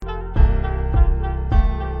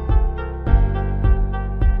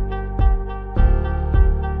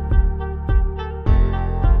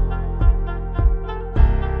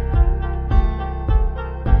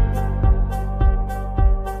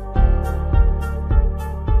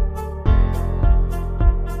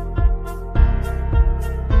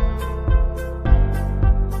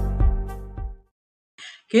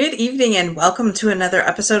Good evening and welcome to another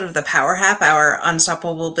episode of the Power Half Hour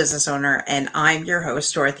Unstoppable Business Owner. And I'm your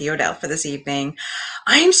host, Dorothy Odell, for this evening.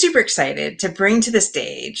 I am super excited to bring to the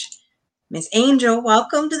stage Miss Angel.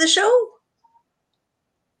 Welcome to the show.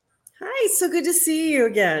 Hi, so good to see you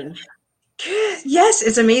again. Good. Yes,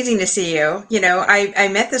 it's amazing to see you. I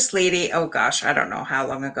met this lady, oh gosh, I don't know how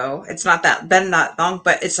long ago. It's not that long,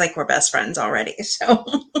 but it's like we're best friends already. So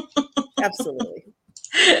Absolutely.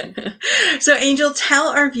 So Angel, tell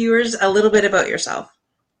our viewers a little bit about yourself.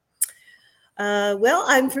 Well,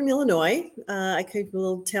 I'm from Illinois. I came from a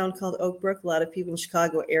little town called Oak Brook. A lot of people in the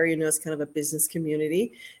Chicago area know it's kind of a business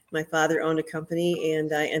community. My father owned a company,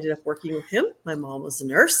 and I ended up working with him. My mom was a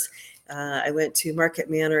nurse. I went to Market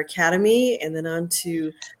Manor Academy and then on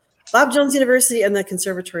to Bob Jones University and the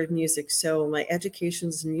Conservatory of Music. So my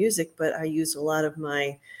education's in music, but I used a lot of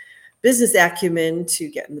my business acumen to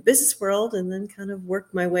get in the business world and then kind of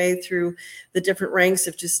work my way through the different ranks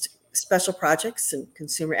of just special projects and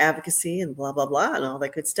consumer advocacy and blah, blah, blah, and all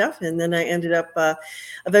that good stuff. And then I ended up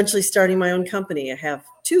eventually starting my own company. I have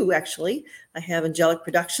two, actually. I have Angelic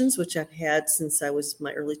Productions, which I've had since I was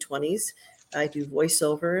my early 20s. I do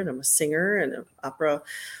voiceover, and I'm a singer and an opera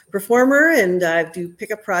performer, and I do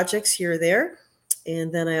pickup projects here or there.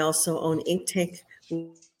 And then I also own Ink Tank,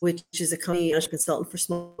 which is a company consultant for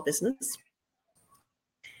small business.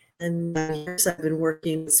 And years I've been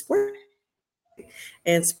working with sports.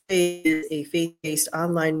 And Space is a faith-based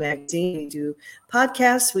online magazine. We do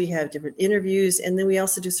podcasts, we have different interviews, and then we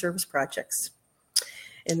also do service projects.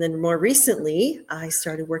 And then more recently, I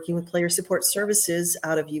started working with Player Support Services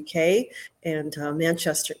out of UK and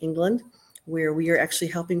Manchester, England, where we are actually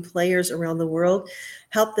helping players around the world,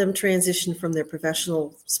 help them transition from their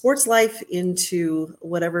professional sports life into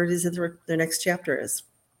whatever it is that their next chapter is.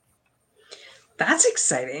 That's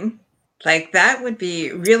exciting. Like that would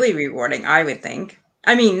be really rewarding, I would think.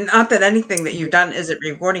 I mean, not that anything that you've done isn't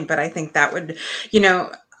rewarding, but I think that would,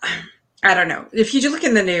 I don't know. If you look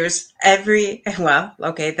in the news, that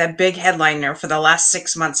big headliner for the last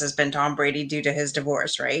 6 months has been Tom Brady due to his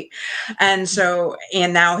divorce, right? And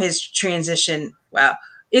now his transition,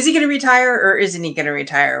 is he going to retire or isn't he going to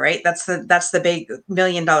retire, right? That's the big $1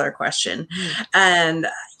 million question. Mm-hmm. And,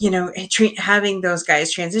 having those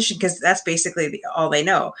guys transition, because that's basically all they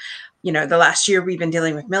know. The last year we've been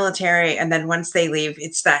dealing with military, and then once they leave,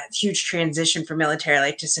 it's that huge transition from military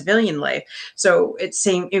life to civilian life. So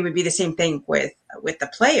it would be the same thing with the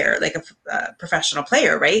player, like a professional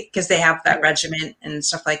player, right? Because they have that regiment and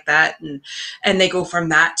stuff like that, and they go from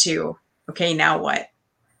that to, okay, now what?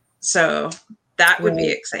 So that would be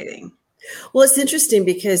exciting. Well, it's interesting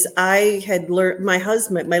because I had learned my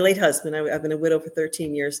late husband, I've been a widow for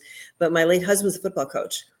 13 years, but my late husband was a football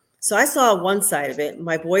coach. So I saw one side of it.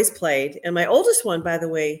 My boys played, and my oldest one, by the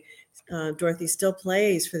way, Dorothy, still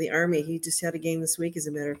plays for the Army. He just had a game this week, as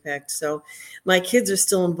a matter of fact. So my kids are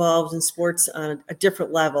still involved in sports on a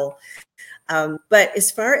different level. But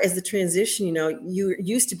as far as the transition, you're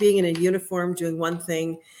used to being in a uniform doing one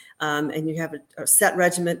thing, and you have a set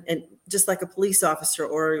regiment, and just like a police officer,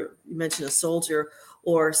 or you mentioned a soldier,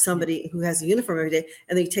 or somebody who has a uniform every day,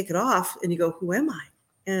 and then you take it off and you go, who am I?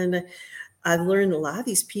 And I've learned a lot of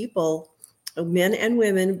these people, men and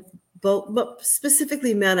women, both, but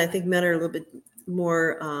specifically men. I think men are a little bit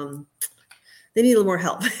more, they need a little more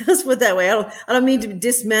help. Let's put it that way. I don't mean to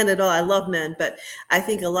diss men at all. I love men, but I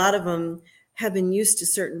think a lot of them have been used to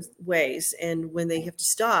certain ways. And when they have to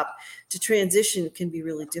stop, to transition can be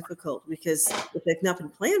really difficult, because if they've not been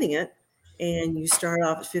planning it, and you start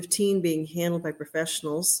off at 15 being handled by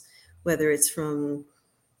professionals, whether it's from,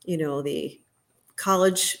 the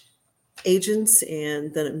college agents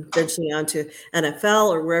and then eventually on to NFL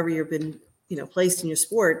or wherever you've been, placed in your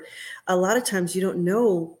sport, a lot of times you don't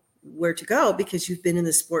know where to go because you've been in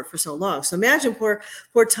the sport for so long. So imagine poor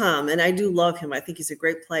Tom, and I do love him. I think he's a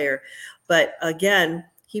great player. But again,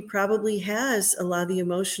 he probably has a lot of the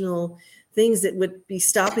emotional things that would be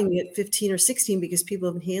stopping me at 15 or 16 because people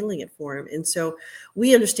have been handling it for him. And so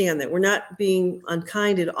we understand that we're not being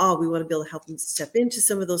unkind at all. We want to be able to help him step into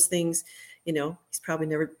some of those things. He's probably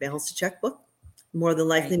never balanced a checkbook, more than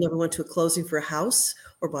likely never went to a closing for a house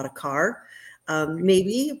or bought a car.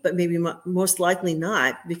 Maybe, but maybe most likely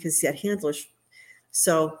not, because he had handlers.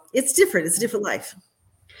 So it's different. It's a different life.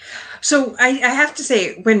 So I have to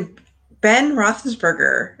say, when Ben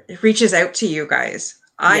Roethlisberger reaches out to you guys,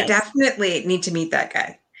 I definitely need to meet that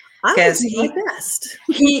guy, because he's my best.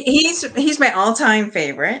 He's my all-time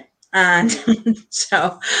favorite. And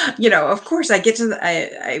so, of course, I get to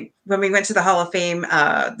I when we went to the Hall of Fame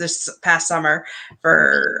this past summer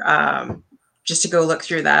for just to go look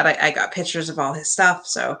through that. I got pictures of all his stuff.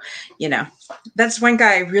 So, you know, that's one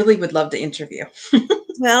guy I really would love to interview.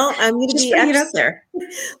 Well, I'm going to Just be putting it actually out there.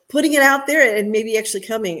 putting it out there and maybe actually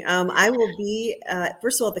coming. I will be,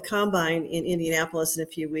 first of all, at the Combine in Indianapolis in a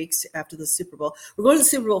few weeks after the Super Bowl. We're going to the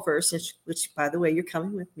Super Bowl first, which by the way, you're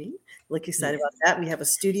coming with me. Like excited about that. We have a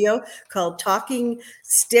studio called Talking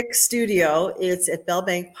Stick Studio. It's at Bell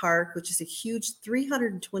Bank Park, which is a huge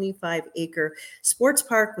 325-acre sports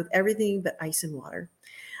park with everything but ice and water.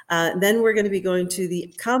 Then we're going to be going to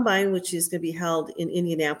the Combine, which is going to be held in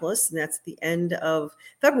Indianapolis, and that's the end of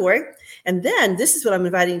February. And then this is what I'm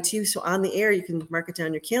inviting to you. So on the air, you can mark it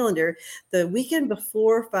down your calendar. The weekend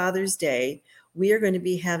before Father's Day, we are going to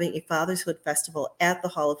be having a Fatherhood Festival at the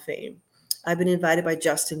Hall of Fame. I've been invited by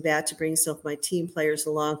Justin Batt to bring some of my team players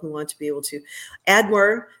along who want to be able to add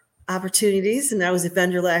more opportunities. And I was a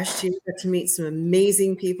vendor last year, got to meet some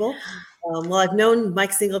amazing people. Well, I've known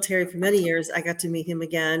Mike Singletary for many years. I got to meet him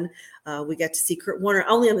again. We got to see Kurt Warner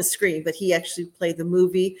only on the screen, but he actually played the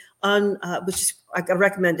movie on, which is, I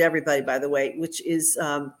recommend to everybody, by the way, which is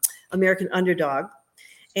American Underdog.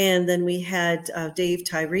 And then we had Dave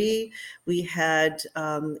Tyree. We had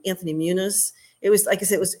Anthony Muniz. It was, like I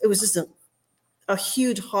said, it was just a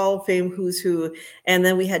huge Hall of Fame who's who. And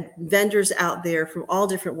then we had vendors out there from all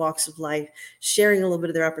different walks of life sharing a little bit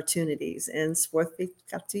of their opportunities. And Sports Faith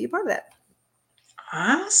got to be a part of that.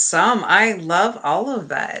 Awesome. I love all of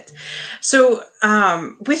that. So,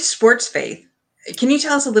 with Sports Faith, can you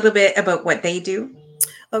tell us a little bit about what they do?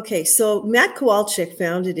 Okay, so Matt Kowalczyk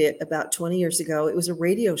founded it about 20 years ago. It was a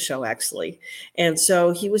radio show, actually. And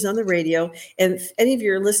so he was on the radio. And if any of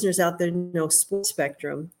your listeners out there know Sports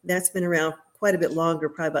Spectrum, that's been around quite a bit longer,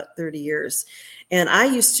 probably about 30 years. And I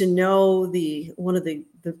used to know one of the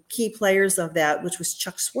key players of that, which was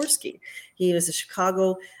Chuck Swirsky. He was a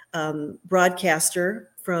Chicago broadcaster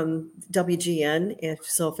from WGN. And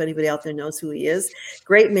so if anybody out there knows who he is,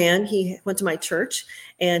 great man. He went to my church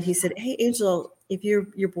and he said, "Hey, Angel, if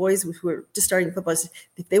your boys who are just starting football,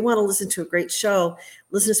 if they want to listen to a great show,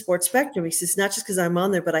 listen to Sports Spectrum." He says, "Not just because I'm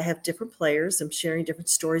on there, but I have different players. I'm sharing different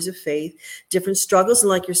stories of faith, different struggles, and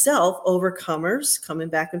like yourself, overcomers, coming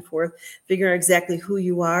back and forth, figuring out exactly who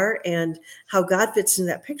you are and how God fits in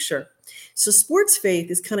that picture." So Sports Faith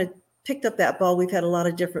has kind of picked up that ball. We've had a lot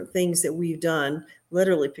of different things that we've done,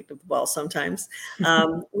 literally picked up the ball sometimes.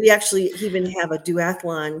 We actually even have a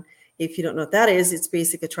duathlon. If you don't know what that is, it's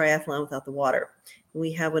basically a triathlon without the water.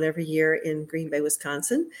 We have one every year in Green Bay,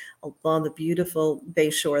 Wisconsin, along the beautiful Bay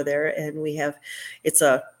Shore there. And it's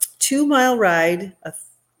a 2-mile ride, a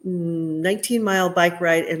 19-mile bike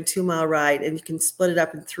ride, and 2-mile ride. And you can split it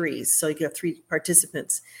up in threes. So you can have 3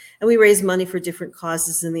 participants. And we raise money for different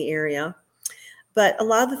causes in the area. But a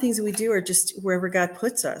lot of the things that we do are just wherever God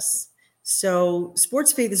puts us. So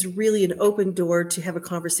Sports Faith is really an open door to have a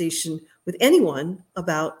conversation with anyone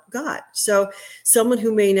about God. So someone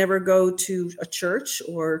who may never go to a church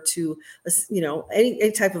or to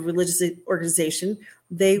any type of religious organization,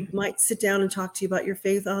 they might sit down and talk to you about your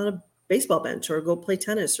faith on a baseball bench or go play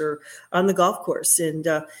tennis or on the golf course. And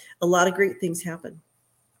a lot of great things happen.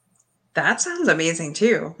 That sounds amazing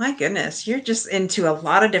too. My goodness, you're just into a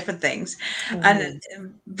lot of different things. And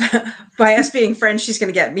by us being friends, she's going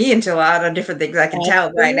to get me into a lot of different things. I can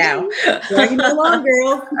tell right now. Dragging you along,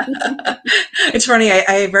 girl. It's funny.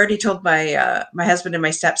 I've already told my my husband and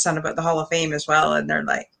my stepson about the Hall of Fame as well, and they're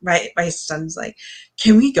like, my son's like,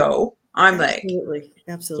 "Can we go?" I'm Absolutely.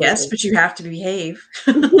 like, "Yes, but you have to behave."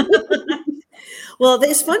 Well,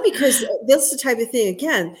 it's fun because that's the type of thing.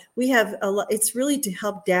 Again, we have a lot. It's really to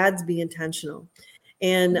help dads be intentional.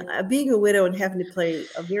 And being a widow and having to play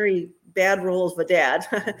a very bad role of a dad,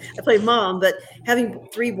 I played mom, but having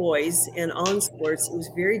 3 boys and all in sports, it was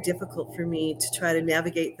very difficult for me to try to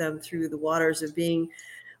navigate them through the waters of being,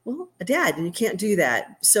 well, a dad, and you can't do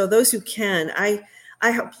that. So those who can, I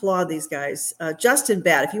applaud these guys. Justin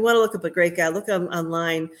Batt, if you want to look up a great guy, look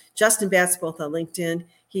online. Justin Batt's both on LinkedIn.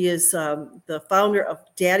 He is the founder of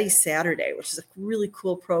Daddy Saturday, which is a really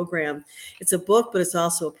cool program. It's a book, but it's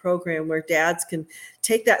also a program where dads can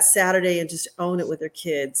take that Saturday and just own it with their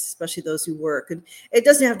kids, especially those who work. And it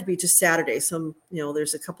doesn't have to be just Saturday.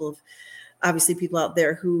 There's a couple of obviously people out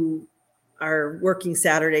there who are working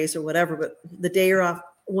Saturdays or whatever, but the day you're off,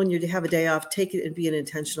 when you have a day off, take it and be an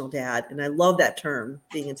intentional dad. And I love that term,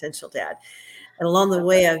 being intentional dad. And along the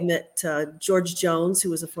way, I've met George Jones, who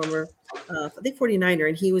was a former, 49er,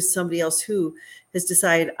 and he was somebody else who has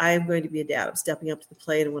decided, I am going to be a dad. I'm stepping up to the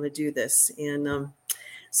plate. I want to do this. And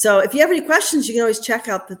so if you have any questions, you can always check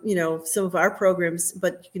out some of our programs,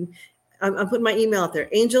 but you can, I'm putting my email out there,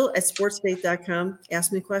 angel@sportsfaith.com.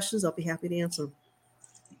 Ask me questions. I'll be happy to answer them.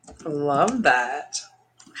 Love that.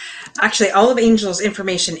 Actually, all of Angel's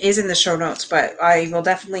information is in the show notes, but I will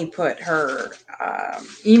definitely put her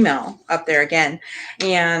email up there again.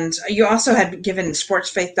 And you also had given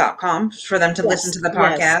sportsfaith.com for them to listen Yes, to the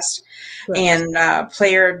yes, podcast, correct. and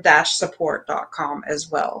player-support.com as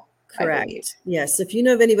well, I believe. Correct. Yes. If you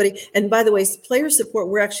know of anybody, and by the way, player support,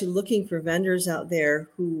 we're actually looking for vendors out there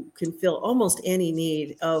who can fill almost any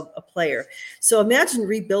need of a player. So imagine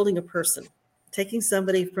rebuilding a person, taking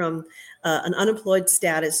somebody from an unemployed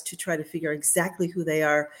status to try to figure out exactly who they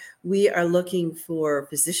are. We are looking for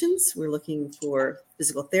physicians, we're looking for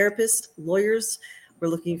physical therapists, lawyers, we're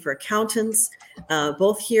looking for accountants,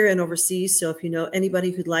 both here and overseas. So if you know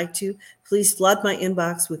anybody who'd like to, please flood my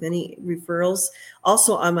inbox with any referrals.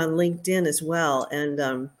 Also, I'm on LinkedIn as well.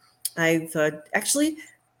 And I've actually,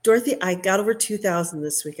 Dorothy, I got over 2,000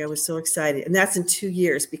 this week. I was so excited. And that's in 2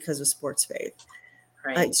 years because of Sports Faith.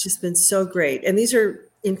 Right. It's just been so great. And these are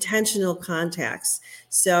intentional contacts.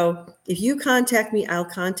 So if you contact me, I'll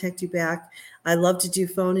contact you back. I love to do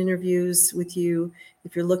phone interviews with you.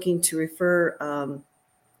 If you're looking to refer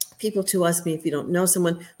people to us, if you don't know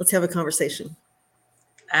someone, let's have a conversation.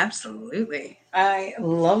 Absolutely. I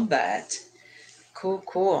love that. Cool,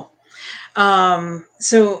 cool.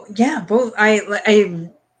 So yeah, both I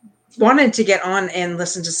wanted to get on and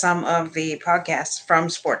listen to some of the podcasts from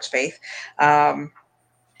Sports Faith. Um,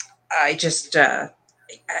 I just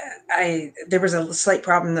I there was a slight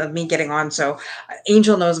problem of me getting on, so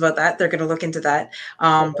Angel knows about that. They're going to look into that,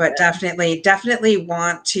 but definitely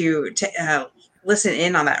want to listen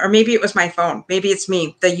in on that. Or maybe it was my phone.Maybe it's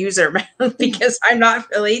me, the user, because I'm not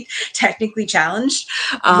really technically challenged.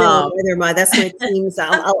 No, Um, neither am I. That's my team's.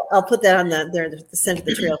 I'll put that on the center of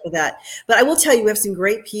the trail for that. But I will tell you, we have some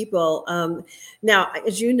great people. Now,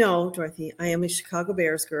 as you know, Dorothy, I am a Chicago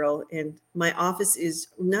Bears girl, and my office is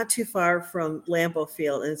not too far from Lambeau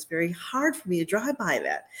Field, and it's very hard for me to drive by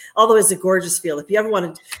that. Although it's a gorgeous field. If you ever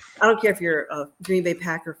wanted, I don't care if you're a Green Bay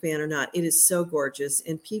Packer fan or not, it is so gorgeous,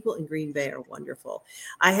 and people in Green Bay are wonderful.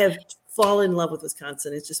 I have fallen in love with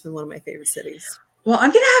Wisconsin. It's just been one of my favorite cities. Well,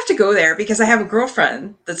 I'm going to have to go there because I have a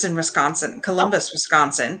girlfriend that's in Wisconsin, Oh, Columbus,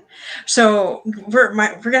 Wisconsin. So we're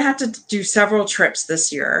going to have to do several trips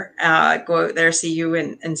this year. Go out there, see you,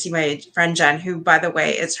 and see my friend Jen, who, by the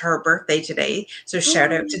way, it's her birthday today. So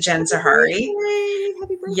shout out to Jen happy Zahari. birthday.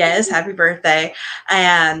 Happy birthday. Yes, happy birthday.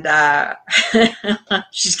 And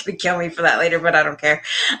she's going to kill me for that later, but I don't care.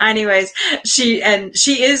 Anyways, she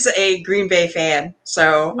is a Green Bay fan.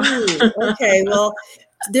 So Okay. Well,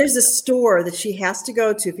 there's a store that she has to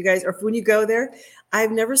go to. If you guys, or when you go there,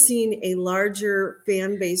 I've never seen a larger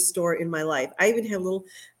fan base store in my life. I even have little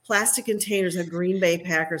plastic containers of Green Bay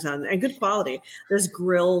Packers on them and good quality. There's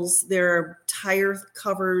grills, there are tire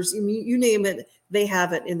covers, you name it, they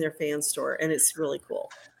have it in their fan store, and it's really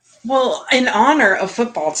cool. well, in honor of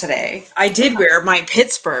football today, I did wear my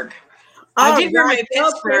Pittsburgh. I All did wear right, my go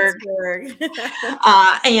Pittsburgh. Pittsburgh.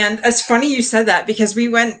 And it's funny you said that because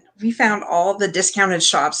we found all the discounted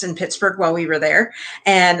shops in Pittsburgh while we were there,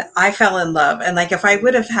 and I fell in love. And like, if I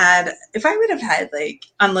would have had like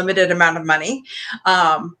unlimited amount of money,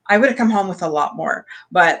 I would have come home with a lot more.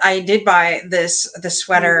 But I did buy the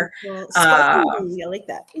sweater. Well, Uh, sparkly, I like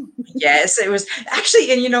that. yes, it was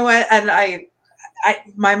actually, and you know what? And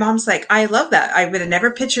my mom's like, I love that. I would have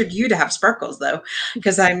never pictured you to have sparkles though,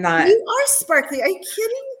 because I'm not. You are sparkly. Are you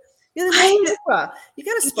kidding? You're the Miss I Oprah. You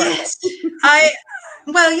got to sparkle. Yes, I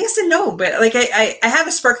well, yes and no, but like I have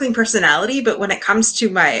a sparkling personality, but when it comes to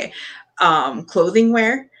my clothing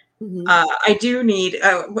wear, Mhm. I do need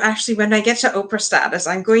actually when I get to Oprah status,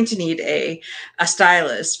 I'm going to need a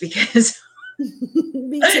stylist because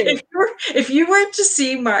Me too. if you were to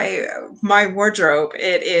see my wardrobe,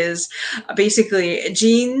 it is basically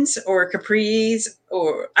jeans or capris,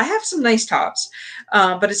 or I have some nice tops,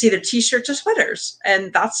 but it's either t-shirts or sweaters,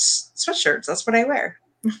 and that's sweatshirts. That's what I wear.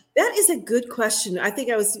 That is a good question. I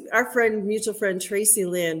think our friend, mutual friend Tracy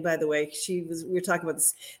Lynn, by the way, we were talking about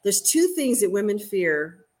this. There's two things that women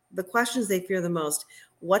fear, the questions they fear the most.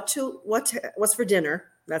 What's for dinner?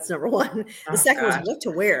 That's number one. The Oh second was gosh. what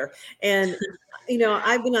to wear. And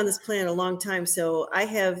I've been on this planet a long time, so I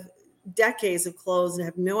have decades of clothes and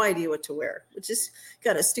have no idea what to wear, which is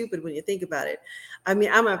kind of stupid when you think about it. I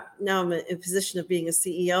mean, I'm in a position of being a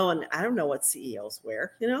CEO, and I don't know what CEOs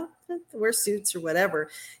wear, wear suits or whatever.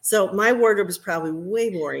 So my wardrobe is probably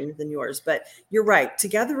way boring than yours, but you're right.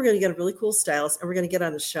 Together, we're going to get a really cool stylist, and we're going to get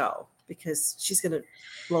on the show because she's going to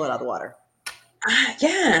blow it out of the water.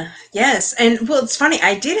 Yeah, yes. And well, it's funny.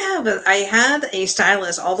 I had a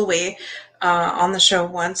stylist all the way on the show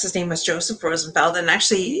once. His name was Joseph Rosenfeld, and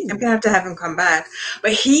actually, I'm Ooh, gonna have to have him come back.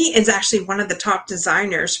 But he is actually one of the top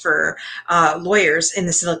designers for lawyers in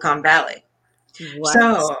the Silicon Valley. what?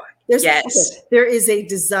 So There's okay. yes, There is a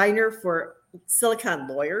designer for Silicon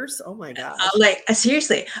lawyers. Oh my gosh.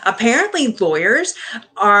 seriously, apparently lawyers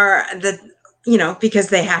are because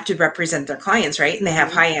they have to represent their clients, right? And they have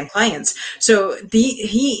Mhm. high end clients. So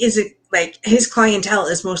he is like his clientele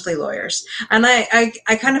is mostly lawyers, and I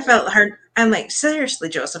kind of felt hard. I'm like, seriously,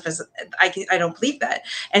 Joseph, is I don't believe that.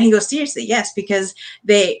 And he goes, seriously, yes, because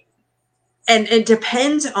they and it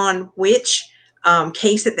depends on which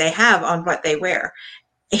case that they have on what they wear.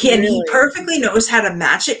 And he Really? perfectly knows how to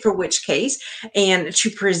match it for which case and to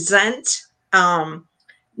present um,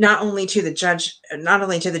 not only to the judge and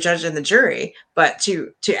the jury, but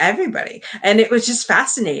to everybody. And it was just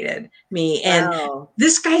fascinated me. And Wow.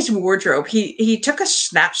 this guy's wardrobe, he took a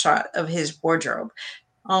snapshot of his wardrobe.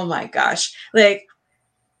 Oh my gosh. Like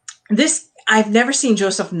this, I've never seen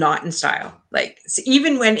Joseph not in style. Like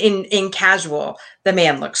even when in casual, the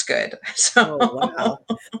man looks good. So Oh wow.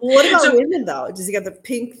 Well, what about so women though? Does he got the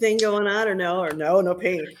pink thing going on or no? Or no, no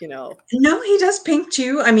pink, you know. no, he does pink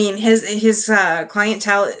too. I mean, his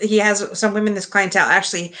clientele. He has some women. This clientele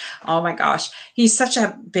actually. Oh my gosh, he's such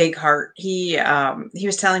a big heart. He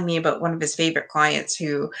was telling me about one of his favorite clients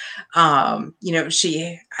who,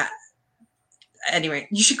 she. Anyway,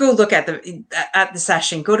 you should go look at the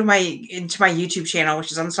session. Go to into my YouTube channel,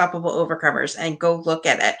 which is Unstoppable Overcomers, and go look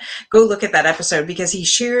at it. Go look at that episode because he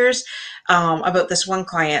shares about this one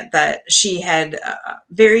client that she had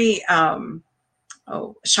very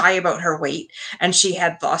shy about her weight, and she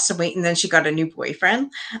had lost some weight, and then she got a new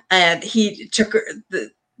boyfriend, and he took her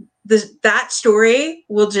that story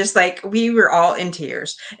will just like we were all in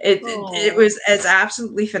tears. It Oh, was as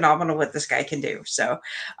absolutely phenomenal what this guy can do. So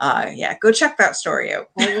yeah, go check that story out.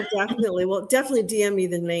 I will definitely. Well, definitely DM me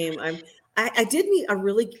the name. I did meet a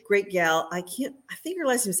really great gal. I think her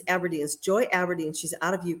last name is Aberdeen. It's Joy Aberdeen. She's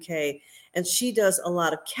out of UK, and she does a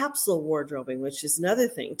lot of capsule wardrobing, which is another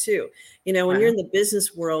thing too. You know, when you're Wow. in the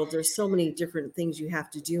business world, there's so many different things you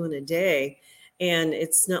have to do in a day. And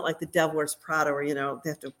it's not like the Devil Wears Prada, where they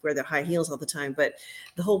have to wear their high heels all the time. But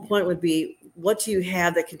the whole point would be, what do you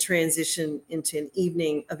have that can transition into an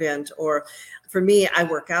evening event? Or for me, I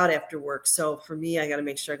work out after work. So for me, I got to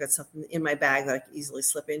make sure I got something in my bag that I can easily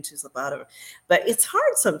slip into, slip out of. But it's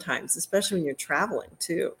hard sometimes, especially when you're traveling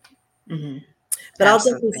too. Hmm. But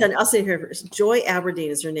Absolutely. I'll say here, Joy Aberdeen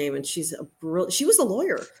is her name. And she was a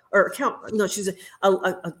lawyer or no, she's a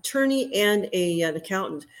attorney and an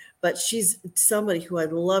accountant, but she's somebody who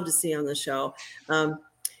I'd love to see on the show. One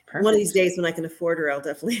of these Perfect. days when I can afford her, I'll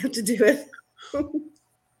definitely have to do it.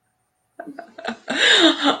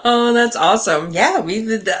 Oh, that's awesome. Yeah, we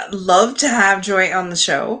would love to have Joy on the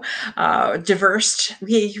show. Diverse.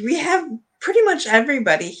 We have pretty much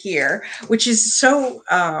everybody here, which is so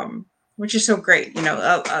great.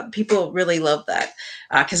 People really love that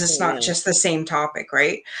because it's Oh, not yeah. just the same topic,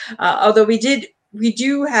 right? Although we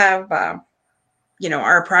do have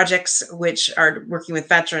our projects which are working with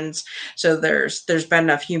veterans, so there's been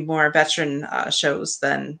a few more veteran shows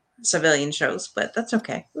than civilian shows, but that's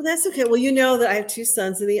okay. Well, that's okay. Well, you know that I have two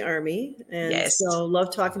sons in the Army, and Yes. so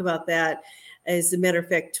love talking about that. As a matter of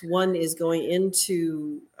fact, one is going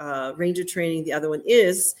into Ranger training. The other one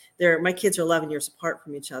is there. My kids are 11 years apart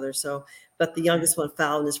from each other. So, but the youngest one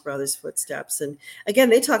followed in his brother's footsteps. And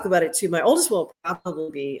again, they talk about it too. My oldest will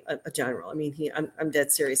probably be a general. I mean, I'm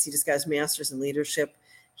dead serious. He just got his master's in leadership.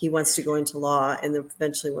 He wants to go into law and then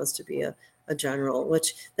eventually wants to be a general,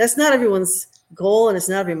 which that's not everyone's goal, and it's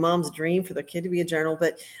not every mom's dream for their kid to be a general.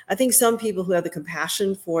 But I think some people who have the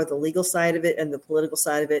compassion for the legal side of it and the political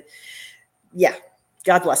side of it, yeah,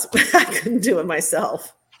 God bless them. I couldn't do it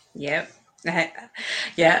myself. Yep.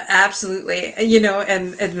 Yeah, absolutely.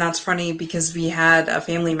 And that's funny because we had a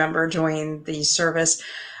family member join the service.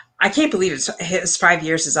 I can't believe his 5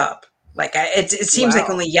 years is up. Like it seems like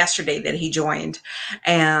Wow. only yesterday that he joined,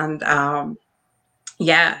 and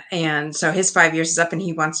yeah, and so his 5 years is up, and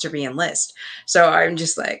he wants to reenlist. So I'm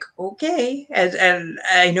just like, okay, and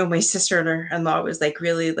I know my sister-in-law was like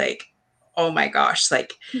really like, oh my gosh,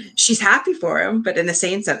 like she's happy for him, but in the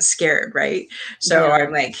same sense scared, right? So Yeah.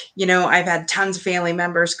 I'm like, I've had tons of family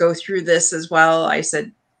members go through this as well. I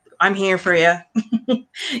said, I'm here for you.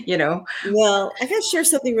 You know. Well, I got to share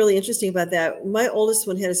something really interesting about that. My oldest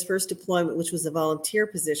one had his first deployment, which was a volunteer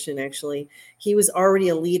position, actually. He was already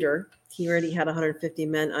a leader. He already had 150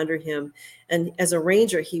 men under him. And as a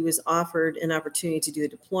ranger, he was offered an opportunity to do a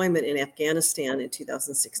deployment in Afghanistan in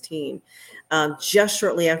 2016, just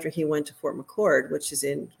shortly after he went to Fort McCord, which is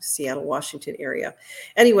in Seattle, Washington area.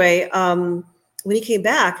 Anyway, when he came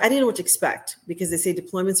back, I didn't know what to expect because they say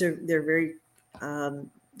deployments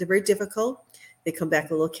they're very difficult. They come back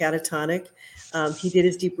a little catatonic. He did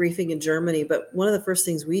his debriefing in Germany, but one of the first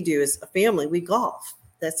things we do as a family, we golf.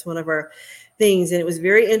 That's one of our things. And it was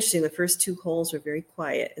very interesting. The first two holes were very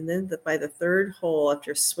quiet. And then by the third hole,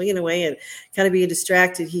 after swinging away and kind of being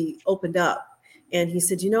distracted, he opened up and he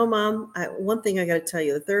said, Mom, one thing I got to tell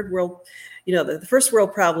you, the third world, the first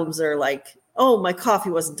world problems are like, oh, my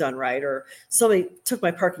coffee wasn't done right, or somebody took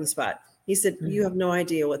my parking spot. He said, you have no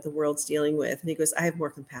idea what the world's dealing with. And he goes, I have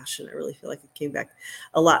more compassion. I really feel like it came back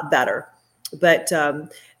a lot better. But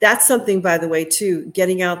that's something, by the way, too,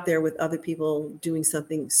 getting out there with other people, doing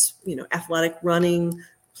something, athletic, running,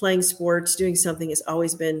 playing sports, doing something has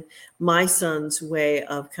always been my son's way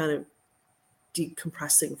of kind of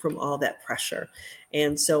decompressing from all that pressure.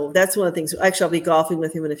 And so that's one of the things. Actually, I'll be golfing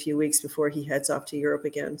with him in a few weeks before he heads off to Europe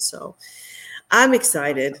again. So I'm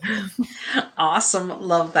excited. Awesome.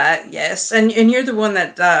 Love that. Yes. And you're the one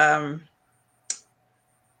that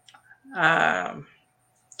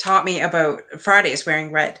taught me about Fridays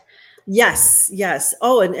wearing red. Yes.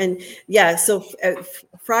 Oh, and yeah. So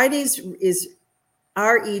Fridays is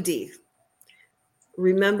RED.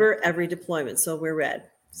 Remember every deployment. So we're red.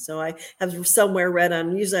 So I have somewhere red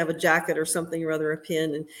on. Usually I have a jacket or something or other, a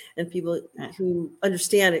pin, and people who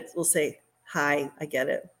understand it will say, hi, I get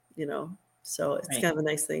it, So it's kind of a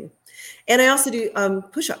nice thing. And I also do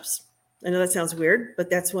push-ups. I know that sounds weird, but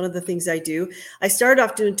that's one of the things I do. I started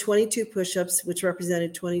off doing 22 push-ups, which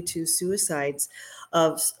represented 22 suicides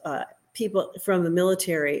of people from the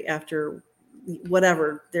military after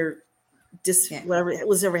whatever whatever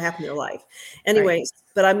was ever happened in their life. Anyways,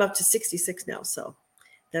 but I'm up to 66 now, so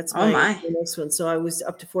that's my next one. So I was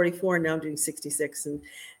up to 44, and now I'm doing 66. And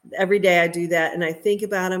every day I do that, and I think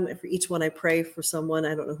about them. And for each one, I pray for someone.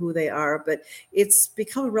 I don't know who they are, but it's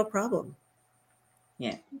become a real problem.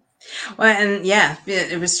 Yeah. Well, and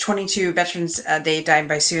it was 22 Veterans Day died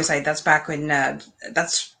by suicide. That's back when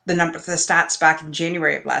that's the stats back in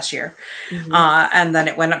January of last year. And then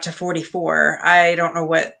it went up to 44. I don't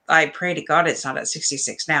know I pray to God it's not at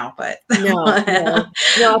 66 now, but no.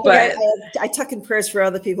 But I tuck in prayers for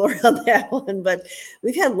other people around that one. But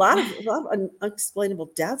we've had a lot of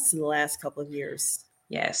unexplainable deaths in the last couple of years.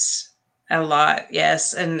 Yes, a lot.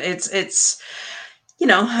 Yes, and it's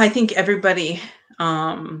I think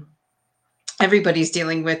everybody's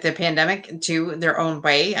dealing with the pandemic to their own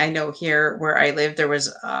way. I know here where I live, there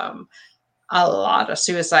was a lot of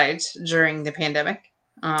suicides during the pandemic,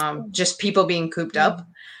 just people being cooped up.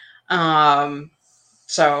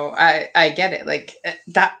 So I get it. Like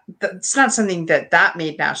that's not something that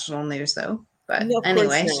made national news though. But no, of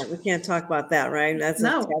anyways, course not. We can't talk about that, right? That's a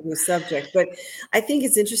taboo subject. But I think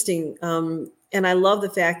it's interesting. And I love the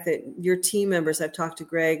fact that your team members, I've talked to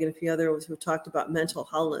Greg and a few others who talked about mental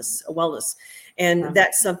wellness. And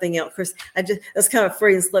that's something else. Of course, that's kind of a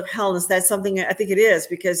Freudian slip, wellness. That's something I think it is,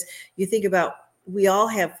 because you think about, we all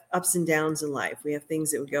have ups and downs in life. We have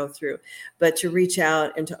things that we go through, but to reach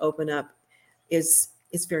out and to open up it's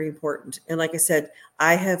very important. And like I said,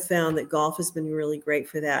 I have found that golf has been really great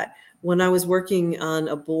for that. When I was working on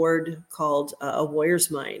a board called A Warrior's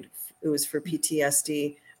Mind, it was for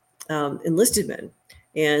PTSD enlisted men.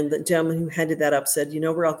 And the gentleman who headed that up said,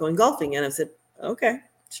 we're all going golfing. And I said, okay,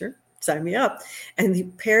 sure, sign me up. And he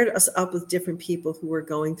paired us up with different people who were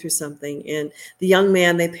going through something. And the young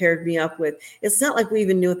man they paired me up with, it's not like we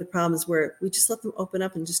even knew what the problems were. We just let them open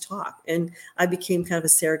up and just talk. And I became kind of a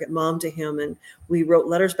surrogate mom to him. And we wrote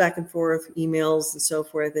letters back and forth, emails and so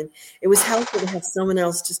forth. And it was helpful to have someone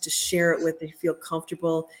else just to share it with, they feel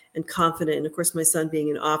comfortable and confident. And of course, my son being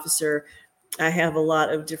an officer, I have a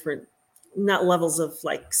lot of different, not levels of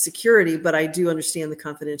like security, but I do understand the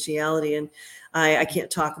confidentiality, and I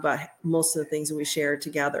can't talk about most of the things that we share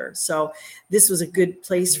together. So this was a good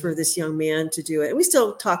place for this young man to do it. And we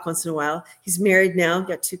still talk once in a while. He's married now,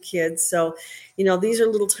 got 2 kids. So, these are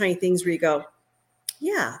little tiny things where you go,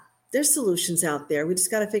 yeah, there's solutions out there. We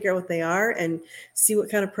just got to figure out what they are and see what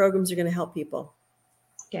kind of programs are going to help people.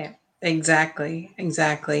 Yeah. Exactly. And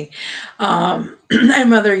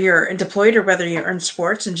whether you're deployed or whether you're in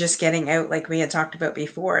sports and just getting out, like we had talked about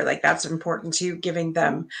before, like that's important too, giving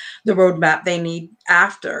them the roadmap they need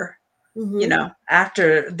after,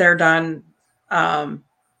 after they're done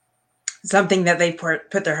something that they put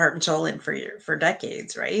their heart and soul in for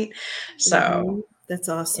decades, right? So That's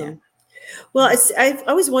yeah, awesome. Well, I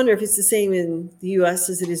always wonder if it's the same in the U.S.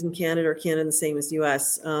 as it is in Canada, or Canada the same as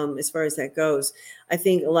U.S. As far as that goes. I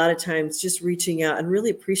think a lot of times just reaching out and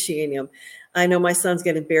really appreciating them. I know my sons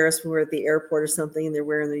get embarrassed when we're at the airport or something and they're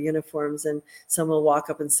wearing their uniforms, and someone will walk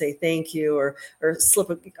up and say thank you, or slip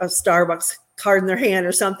a Starbucks card in their hand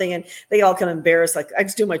or something, and they all kind of embarrassed, like, I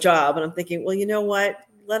just do my job. And I'm thinking, well, you know what?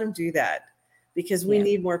 Let them do that, because we yeah,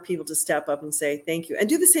 need more people to step up and say thank you, and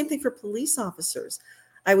do the same thing for police officers.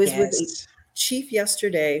 I was with a yes, chief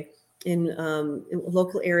yesterday in a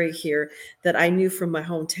local area here that I knew from my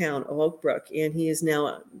hometown of Oak Brook, and he is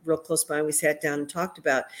now real close by. We sat down and talked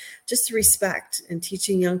about just the respect and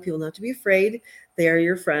teaching young people not to be afraid. They are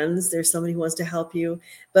your friends. There's somebody who wants to help you,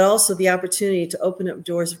 but also the opportunity to open up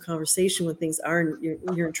doors of conversation when things are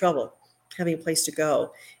you're in trouble, having a place to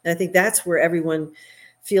go. And I think that's where everyone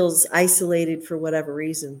feels isolated for whatever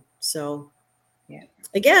reason. So yeah.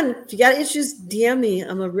 again, if you got issues, DM me.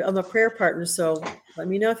 I'm a prayer partner, so let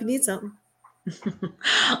me know if you need something.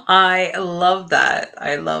 I love that.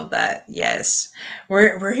 I love that. Yes.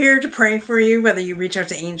 We're here to pray for you, whether you reach out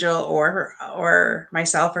to Angel or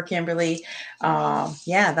myself or Kimberly.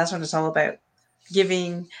 Yeah, that's what it's all about.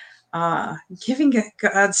 Giving uh giving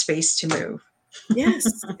God space to move.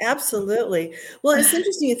 Yes, absolutely. Well, it's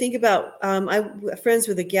interesting you think about. I'm friends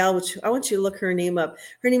with a gal, which I want you to look her name up.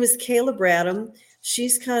 Her name is Kayla Bradham.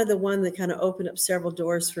 She's kind of the one that kind of opened up several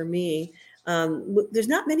doors for me. There's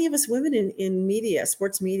not many of us women in media,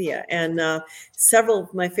 sports media, and several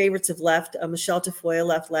of my favorites have left. Michelle Tafoya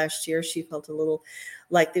left last year. She felt a little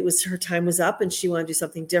like it was her time was up, and she wanted to do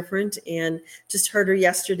something different. And just heard her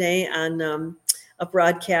yesterday on a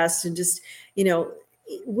broadcast, and just you know,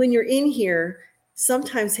 when you're in here,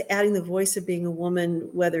 sometimes adding the voice of being a woman,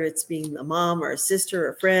 whether it's being a mom or a sister or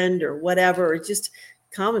a friend or whatever, or just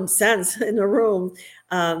common sense in a room,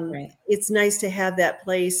 Right. it's nice to have that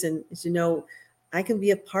place and to know I can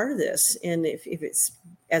be a part of this. And if it's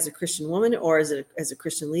as a Christian woman or as a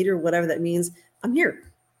Christian leader, whatever that means, I'm here.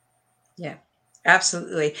 Yeah,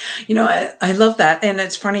 absolutely. I love that. And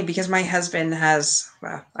it's funny because my husband has,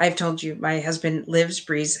 well, I've told you, my husband lives,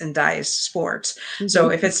 breathes, and dies sports. So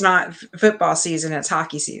if Mhm. it's not football season, it's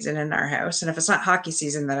hockey season in our house. And if it's not hockey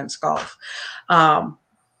season, then it's golf. Um,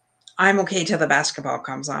 I'm okay till the basketball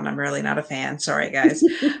comes on. I'm really not a fan. Sorry, guys.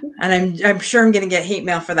 And I'm sure I'm going to get hate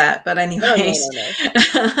mail for that. But Oh, no, anyways,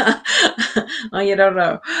 no, no. well, you don't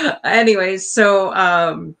know. Anyways, so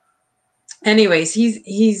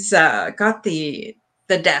he's got the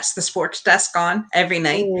sports desk on every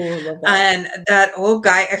night, Oh, I love that. and that old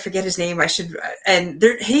guy, I forget his name, I should, and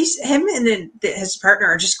there he's him and then his partner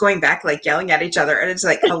are just going back like yelling at each other, and it's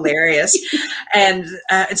like hilarious. And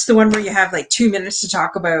it's the one where you have like 2 minutes to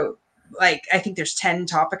talk about, like, I think there's 10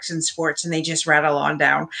 topics in sports, and they just rattle on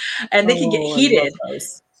down, and they can get Oh, I love heated.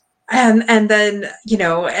 those. And then,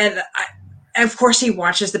 of course he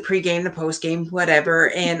watches the pregame, the postgame, whatever.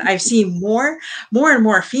 And I've seen more and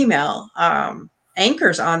more female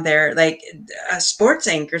anchors on there, like sports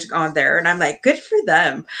anchors on there, and I'm like, good for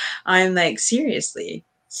them. I'm like, seriously.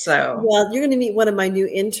 So Well, you're going to meet one of my new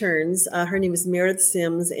interns. Her name is Meredith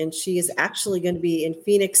Sims, and she is actually going to be in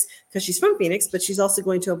Phoenix because she's from Phoenix, but she's also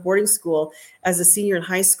going to a boarding school as a senior in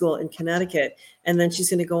high school in Connecticut. And then she's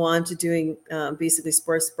going to go on to doing basically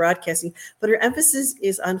sports broadcasting. But her emphasis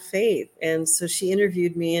is on faith. And so she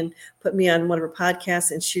interviewed me and put me on one of her podcasts,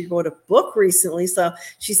 and she wrote a book recently. So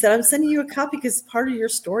she said, I'm sending you a copy because part of your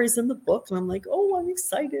story is in the book. And I'm like, oh, I'm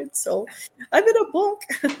excited. So I'm in a book.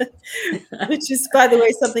 Which is, by the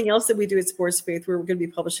way, something else that we do at Sports Faith. We're going to be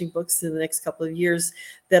publishing books in the next couple of years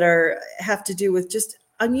that have to do with just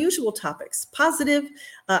unusual topics, positive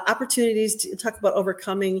opportunities to talk about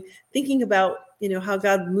overcoming, thinking about how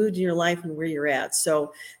God moved in your life and where you're at.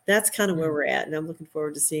 So that's kind of where we're at, and I'm looking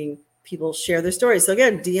forward to seeing people share their stories. So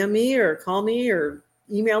again, DM me or call me or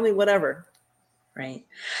email me, whatever. right.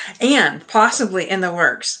 And possibly in the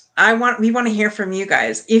works, we want to hear from you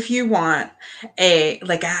guys if you want a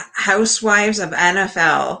Housewives of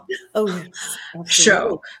NFL Oh yes, absolutely.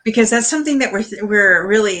 show, because that's something that we're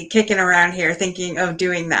really kicking around here, thinking of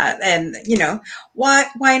doing that. And why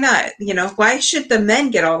not? Why should the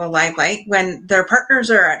men get all the limelight when their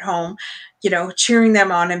partners are at home, cheering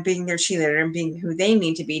them on and being their cheerleader and being who they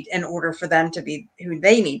need to be in order for them to be who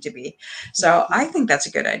they need to be? So I think that's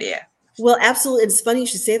a good idea. Well, absolutely. It's funny you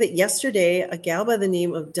should say that. Yesterday, a gal by the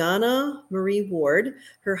name of Donna Marie Ward,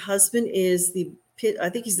 her husband is I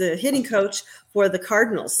think he's the hitting coach for the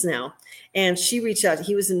Cardinals now. And she reached out.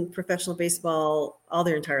 He was in professional baseball all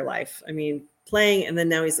their entire life. I mean, playing, and then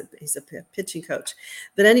now he's a pitching coach.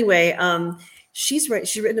 But anyway, she's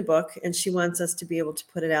written a book, and she wants us to be able to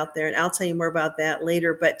put it out there. And I'll tell you more about that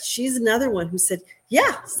later. But she's another one who said,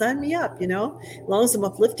 "Yeah, sign me up. As long as I'm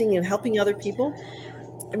uplifting and helping other people."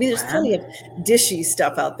 I mean, there's Wow. plenty of dishy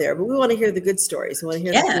stuff out there, but we want to hear the good stories. We want to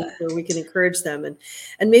hear the Yeah. things where we can encourage them and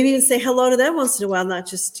maybe even say hello to them once in a while, not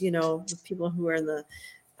just, the people who are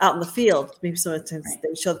out in the field. Maybe sometimes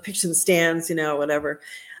they show the pictures in the stands, whatever.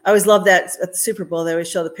 I always love that at the Super Bowl. They always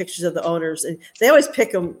show the pictures of the owners, and they always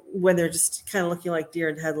pick them when they're just kind of looking like deer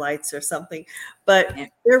in headlights or something. But Yeah.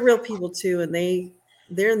 they're real people too, and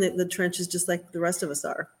they're in the trenches just like the rest of us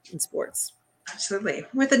are in sports. Absolutely.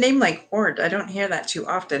 With a name like Ward, I don't hear that too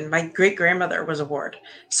often. My great grandmother was a Ward,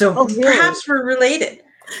 so Oh, really? perhaps we're related.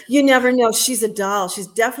 You never know. She's a doll. She's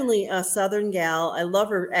definitely a Southern gal. I love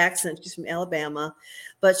her accent. She's from Alabama,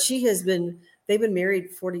 but they've been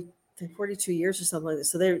married 42 years or something like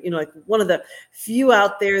this. So they're, like one of the few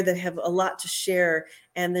out there that have a lot to share.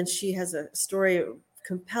 And then she has a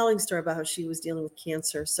compelling story about how she was dealing with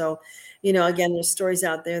cancer. So, again, there's stories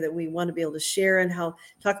out there that we want to be able to share and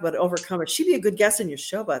talk about overcomers. She'd be a good guest on your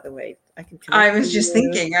show, by the way. I can connect I was just you.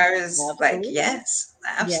 thinking, I was like, Absolutely. yes,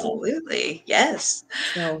 Yeah. absolutely. Yes.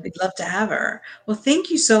 So We'd love to have her. Well, thank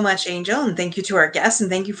you so much, Angel. And thank you to our guests. And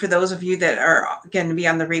thank you for those of you that are going to be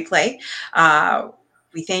on the replay.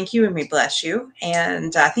 We thank you and we bless you.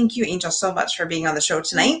 And thank you, Angel, so much for being on the show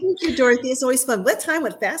tonight. thank you, Dorothy. It's always fun. What time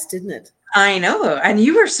went fast, didn't it? I know. And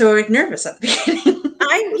you were so nervous at the beginning.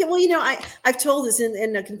 I've told this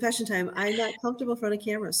in a confession time. I'm not comfortable in front of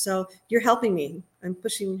camera, so you're helping me. I'm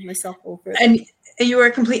pushing myself over. And you were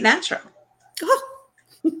a complete natural. Oh.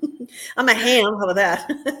 I'm a ham. How about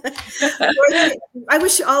that? I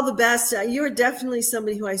wish you all the best. You are definitely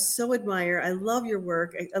somebody who I so admire. I love your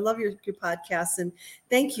work. I love your podcasts, and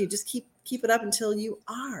thank you. Just keep it up until you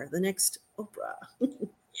are the next Oprah.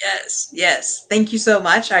 Yes. Thank you so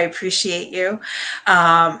much. I appreciate you.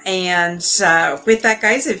 And with that,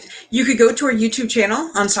 guys, if you could go to our YouTube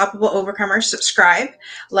channel, Unstoppable Overcomers, subscribe,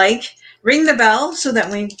 like, ring the bell so that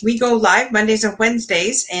when we go live Mondays and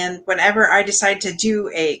Wednesdays, and whenever I decide to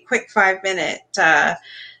do a quick 5-minute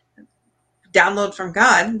download from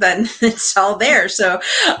God, then it's all there. So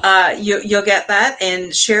you'll get that,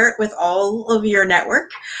 and share it with all of your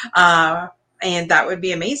network. And that would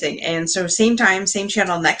be amazing. And so same time, same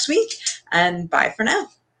channel next week. And bye for now.